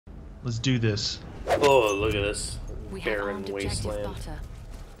Let's do this. Oh, look at this We have barren armed objective wasteland.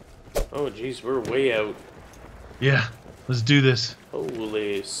 butter. Oh, jeez, we're way out. Yeah, let's do this.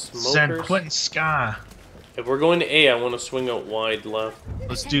 Holy San smokers. Quentin Sky. If we're going to A, I want to swing out wide left.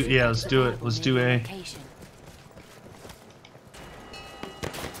 Let's do, yeah, let's do it. Let's do A. Location.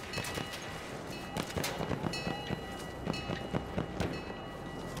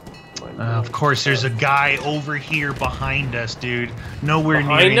 Of course, there's a guy over here behind us, dude. Nowhere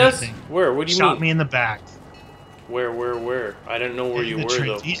Behind near us? anything. Where? What do you Shot mean? me in the back. Where? I didn't know where you In the were, tren-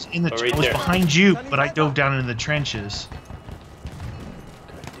 though. He's in the. Oh, right I was there. behind you, but I dove down into the trenches.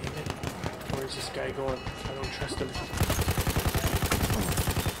 God damn it. Where's this guy going? I don't trust him.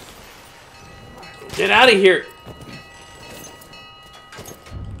 Get out of here!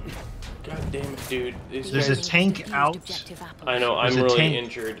 God damn it, dude. These There's a guys... tank out. Objective apples. I know, There's I'm a really tank.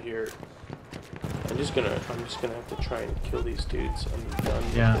 injured here. I'm just gonna have to try and kill these dudes. I'm done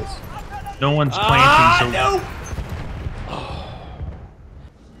Yeah. with this. No one's planting, so no!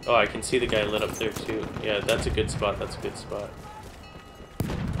 Oh, I can see the guy lit up there too. Yeah, that's a good spot. That's a good spot.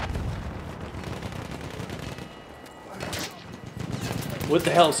 What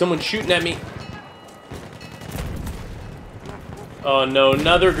the hell? Someone's shooting at me. Oh no,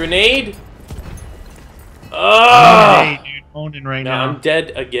 another grenade? Oh! Hey, dude, moaning right Now now. I'm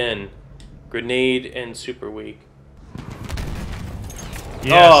dead again. Grenade and super weak.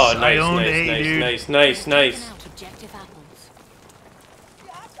 Yes, Oh, I nice, owned nice, A, nice, dude. nice. Taking out objective apples.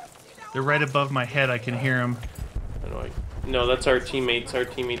 They're right above my head. I can hear them. How do I... No, that's our teammates. Our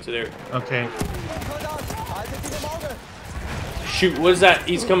teammates are there. Okay. Shoot, what is that?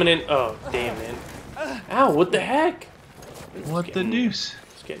 He's coming in. Oh, damn, man. Ow, what the heck? What the deuce?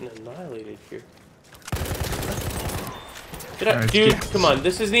 It's getting annihilated here. Get up, Alright, dude. get- Come on,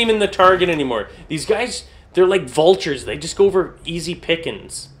 this isn't even the target anymore. These guys, they're like vultures. They just go over easy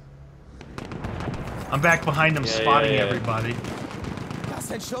pickings. I'm back behind them, Yeah, spotting yeah. everybody.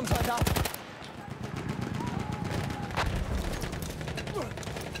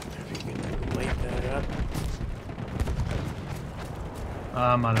 If you can light that up.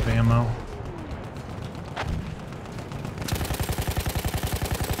 I'm out of ammo.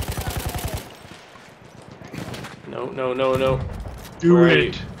 No. Do Where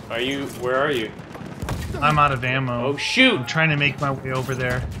it. Where are you? I'm out of ammo. Oh, shoot. I'm trying to make my way over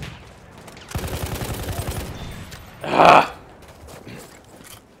there. Ah!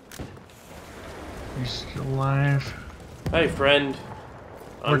 You're still alive. Hi, friend.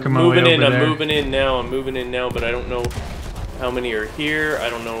 I'm Working my way moving in. over I'm there. moving in now, but I don't know how many are here. I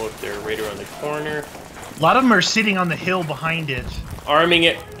don't know if they're right around the corner. A lot of them are sitting on the hill behind it. Arming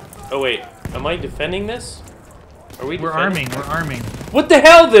it. Oh, wait. Am I defending this? Are we We're defending? arming. We're arming. What the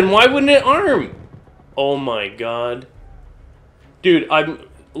hell, then? Why wouldn't it arm? Oh, my God. Dude, I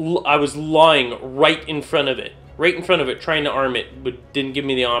was lying right in front of it. Right in front of it, trying to arm it, but didn't give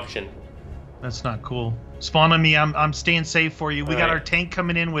me the option. That's not cool. Spawn on me. I'm staying safe for you. We got Alright. our tank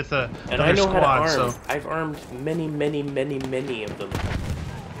coming in with a And another I know squad. how to arm. So I've armed many of them.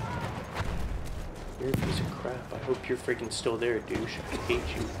 You're a piece of crap. I hope you're freaking still there, douche. I hate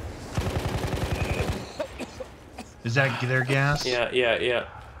you. is that their gas? Yeah. I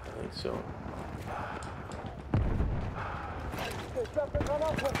think so.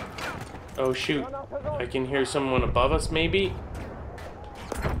 Oh shoot. I can hear someone above us, maybe?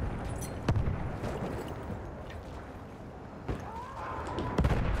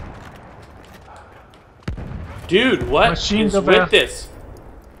 Dude, what Machine is gun with back. this?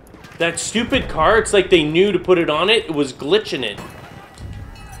 That stupid car, it's like they knew to put it on it. It was glitching it.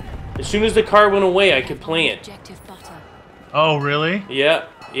 As soon as the car went away, I could plant. Objective butter. Oh really? Yeah,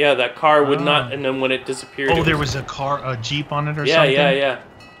 that car would Oh. not, and then when it disappeared... Oh, it there was a car, a jeep on it or Yeah, something. yeah.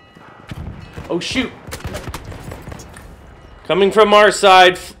 Oh, shoot. Coming from our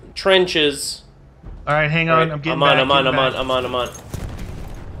side, trenches. All right, hang on. Alright, I'm getting I'm back. on.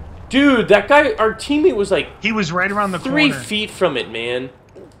 Dude, that guy, our teammate was like He was right around the 3 corner. feet from it, man.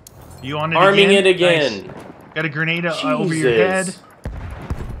 You on it Arming again? it again. Nice. Got a grenade over your head. Jesus.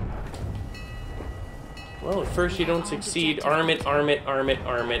 Well, at first you don't succeed. Arm it Arm it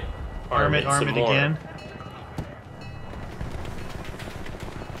some more. again.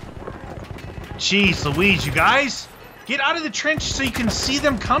 Jeez Louise, you guys! Get out of the trench so you can see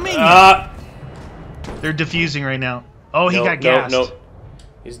them coming! They're defusing right now. Oh, he got gassed. No.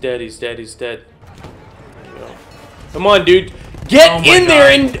 He's dead. There you go. Come on, dude. Get Oh my in there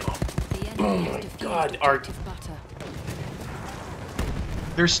God. and... The Oh enemy my has defused God, objective butter.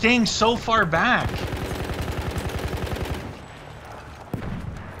 They're staying so far back.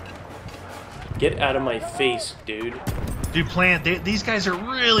 Get out of my face, dude. Dude, plant. These guys are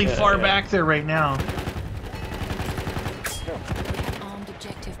really far back there right now. Armed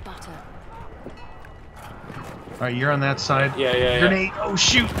objective butter. All right, you're on that side. Yeah. Grenade. Oh,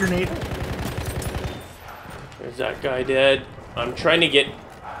 shoot, grenade. There's that guy dead. I'm trying to get...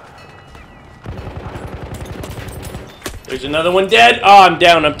 There's another one dead. Oh, I'm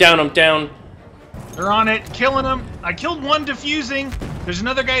down. They're on it, killing them. I killed one defusing. There's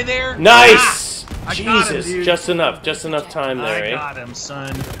another guy there. Nice! I got him, Jesus, dude. just enough time there, I eh? got him,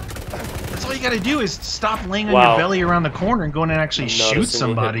 son. That's all you gotta do is stop laying on Wow. your belly around the corner and go in and actually shoot Noticing the hit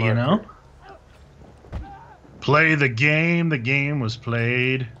somebody, you know? marker. Play the game was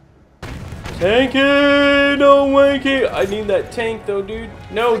played. Tank it! No wanky! I need that tank though, dude.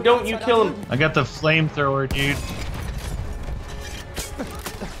 No, don't you kill him. I got the flamethrower, dude.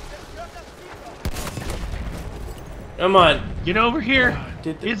 Come on. Get over here.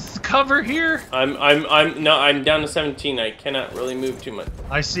 Did the- It's cover here. I'm down to 17. I cannot really move too much.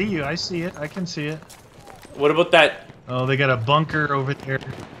 I see you. I see it. I can see it. What about that? Oh, they got a bunker over there.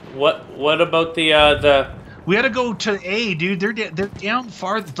 What about the We gotta go to A, dude. They're down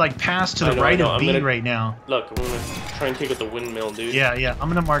far, like past to I the know, I right know. of I'm B gonna- right now. look, I'm gonna try and take out the windmill, dude. Yeah. I'm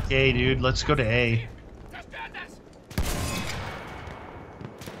gonna mark A, dude. Let's go to A.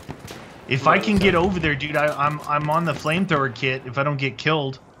 If I can get over there, dude, I'm on the flamethrower kit. If I don't get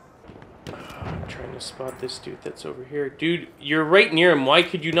killed. I'm trying to spot this dude that's over here. Dude, you're right near him. Why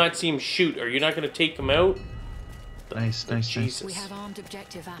could you not see him shoot? Are you not gonna take him out? Nice. Jesus. We have armed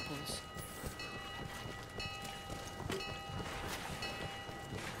objective apples.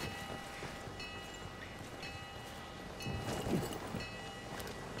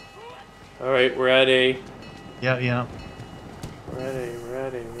 Alright, we're at A. Yeah. We're at A.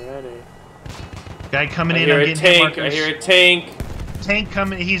 Guy coming I in. hear I'm a getting hit tank. markers. I hear a tank. Tank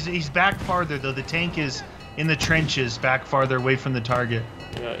coming. He's back farther though. The tank is in the trenches, back farther away from the target.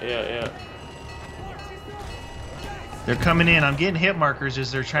 Yeah. They're coming in. I'm getting hit markers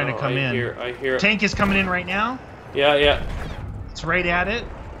as they're trying to come in. I hear. Tank is coming in right now. Yeah. It's right at it.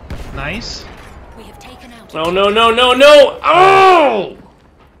 Nice. We have taken out. No! Oh!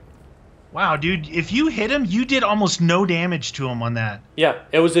 Wow, dude, if you hit him, you did almost no damage to him on that. Yeah,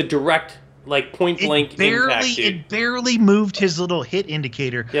 it was a direct, like, point blank impact, dude. It barely moved his little hit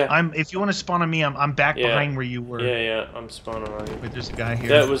indicator. Yeah. If you want to spawn on me, I'm back behind where you were. Yeah, I'm spawning on you. Wait, there's a guy here.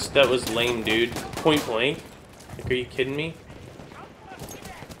 That was lame, dude. Point blank. Like, are you kidding me?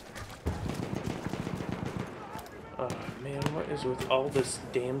 Oh man, what is with all this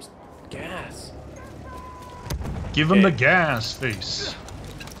damn gas? Give him Okay. the gas face.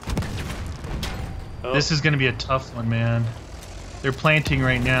 Oh, This is gonna be a tough one, man. They're planting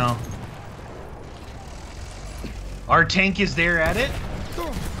right now. Our tank is there at it. We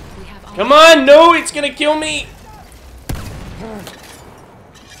have armed come on! No, it's gonna kill me.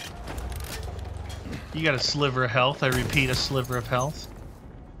 You got a sliver of health. I repeat, a sliver of health.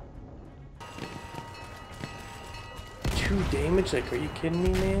 2 damage? Like, are you kidding me,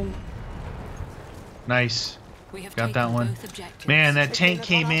 man? Nice. We have Got taken that one. both objectives. Man, that tank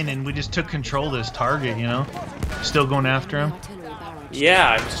came in and we just took control of this target, you know? Still going after him. Artillery barrage.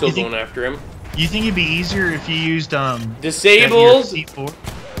 Yeah, I'm still You think- going after him. You think it'd be easier if you used Disabled. that C4?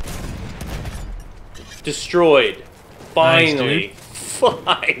 Destroyed. Nice, Finally. dude.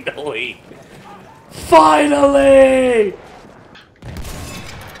 Finally!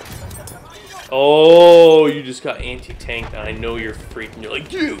 Oh, you just got anti-tanked. I know you're freaking. You're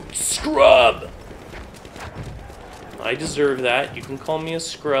like, you scrub! I deserve that. You can call me a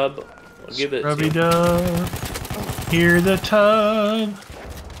scrub. I'll give it to Scrubby you. dub. Hear the tub.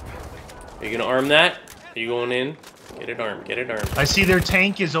 Are you gonna arm that? Are you going in? Get it armed. Get it armed. I see their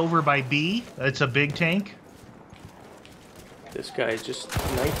tank is over by B. It's a big tank. This guy just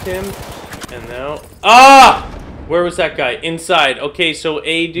knifed him. And now... Ah! Where was that guy? Inside. Okay, so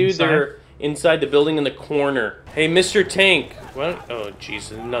A, dude, Inside? they're inside the building in the corner. Hey, Mr. Tank. What? Oh,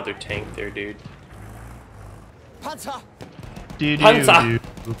 jeez, another tank there, dude. Do-do-do.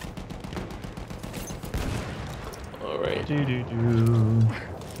 Alright. Do-do-do.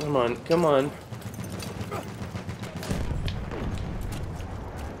 Come on, come on.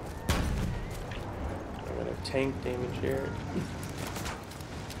 I got a tank damage here.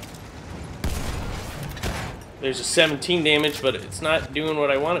 There's a 17 damage, but it's not doing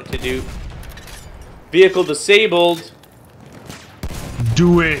what I want it to do. Vehicle disabled.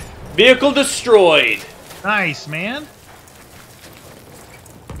 Do it. Vehicle destroyed. Nice, man.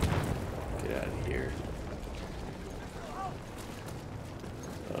 Get out of here.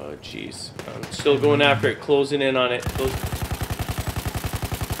 Oh, jeez. I'm still going after it, closing in on it.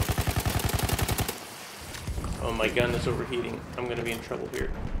 Oh my gun is overheating. I'm gonna be in trouble here.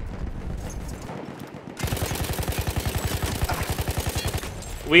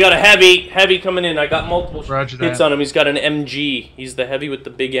 We got a heavy coming in. I got multiple hits on him. He's got an MG. He's the heavy with the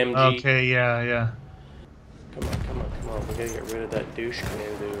big MG. Okay, yeah. Come on. We gotta get rid of that douche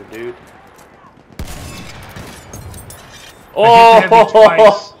canoe there, dude.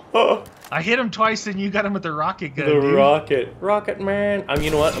 Oh! I hit him twice, and you got him with the rocket gun. The rocket man.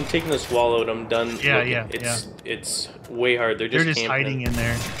 You know what? I'm taking this wall out. I'm done. Yeah. It's way hard. They're just hiding in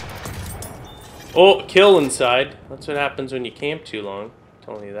there. Oh, kill inside. That's what happens when you camp too long. I'm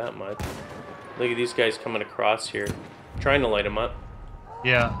telling you that much. Look at these guys coming across here, trying to light them up.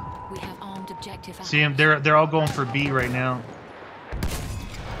 Yeah. We have armed objective. See them? They're all going for B right now.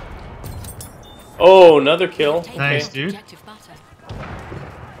 Oh, another kill. Nice, dude.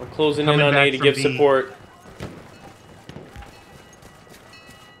 I'm closing in on A to give support.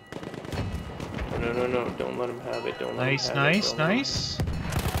 No. Don't let him have it. Don't let him have it. Nice.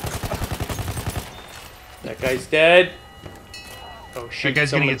 That guy's dead. Oh, shoot. That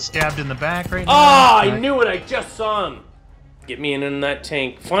guy's gonna get stabbed in the back right now. Ah, I knew it. I just saw him. Get me in that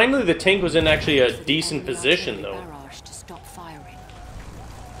tank. Finally, the tank was in actually a decent position, though.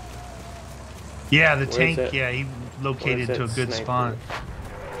 Yeah, the tank, he located to a good spot.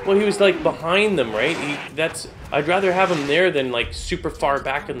 Well, he was like behind them, right? I'd rather have him there than like super far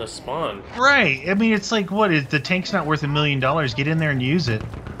back in the spawn. Right. I mean, it's like, what? The tank's not worth $1 million. Get in there and use it.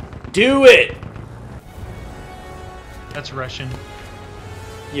 Do it! That's Russian.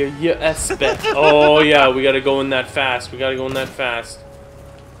 Yeah, oh, yeah, we gotta go in that fast.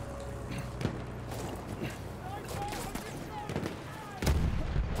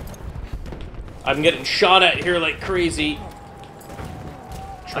 I'm getting shot at here like crazy.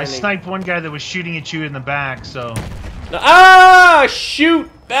 I sniped one guy that was shooting at you in the back, so... Ah! Shoot!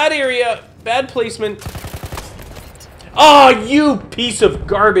 Bad area! Bad placement. Oh, you piece of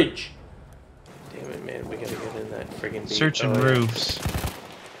garbage! Damn it, man. We gotta get in that friggin' beat. Searching roofs.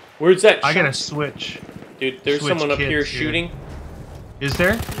 Where's that? I gotta switch. Dude, there's someone up here shooting. Is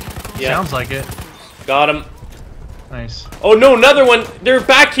there? Yeah. Sounds like it. Got him. Nice. Oh no, another one! They're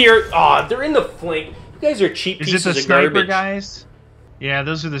back here! Aw, they're in the flank. You guys are cheap pieces of garbage. Is it the sniper guys? Yeah,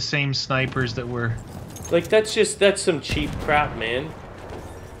 those are the same snipers that were... Like, that's some cheap crap, man.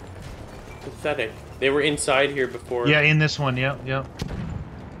 Pathetic. They were inside here before. Yeah, in this one, yep.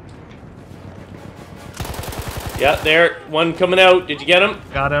 Yeah, there. One coming out. Did you get him?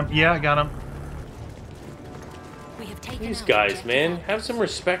 Got him. Yeah, I got him. These guys, man. Have some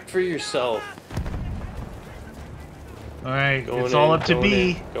respect for yourself. Alright, it's all up to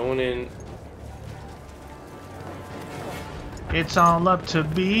B. Going in. It's all up to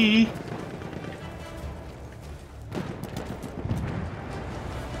B.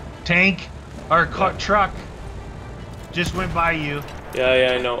 Tank, or truck, just went by you.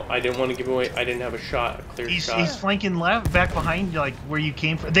 Yeah, I know. I didn't want to give away. I didn't have a clear shot. He's flanking left, back behind, like where you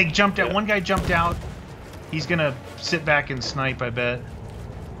came from. They jumped out. One guy jumped out. He's gonna sit back and snipe, I bet.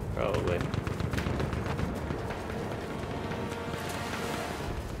 Probably.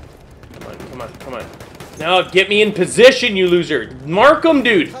 Come on. Now get me in position, you loser. Mark him,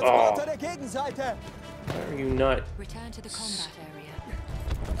 dude. Oh. Why are you not? Return to the combat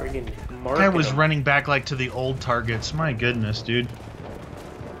area. Friggin' mark. I was running back like to the old targets. My goodness, dude.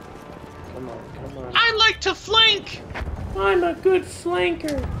 Come on. I like to flank. I'm a good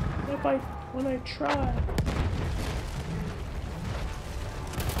flanker. When I try.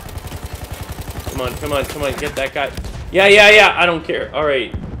 Come on. Get that guy. Yeah. I don't care. All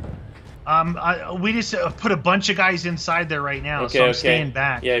right. We just put a bunch of guys inside there right now, okay, so I'm staying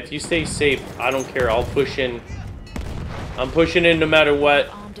back. Yeah, if you stay safe, I don't care. I'll push in. I'm pushing in no matter what.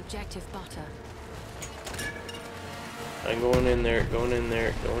 Armed objective butter. I'm going in there.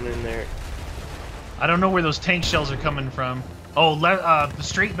 I don't know where those tank shells are coming from. Oh,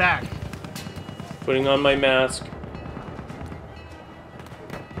 straight back. Putting on my mask.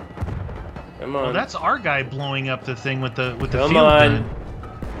 Come on. Well, that's our guy blowing up the thing with the field gun.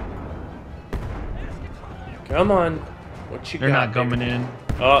 Come on. What you got? They're not coming in.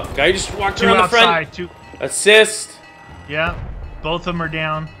 Oh, guy just walked around the front. Assist. Yeah, both of them are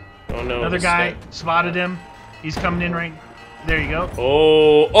down. Oh no. Another guy spotted him. He's coming in right. There you go.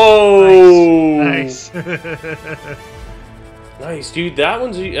 Oh. Nice. Nice, dude. That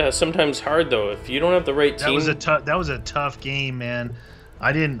one's sometimes hard though. If you don't have the right team. That was a tough game, man.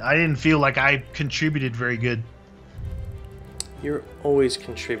 I didn't feel like I contributed very good. You're always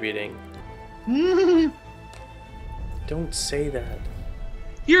contributing. Don't say that.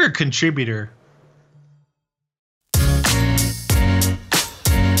 You're a contributor.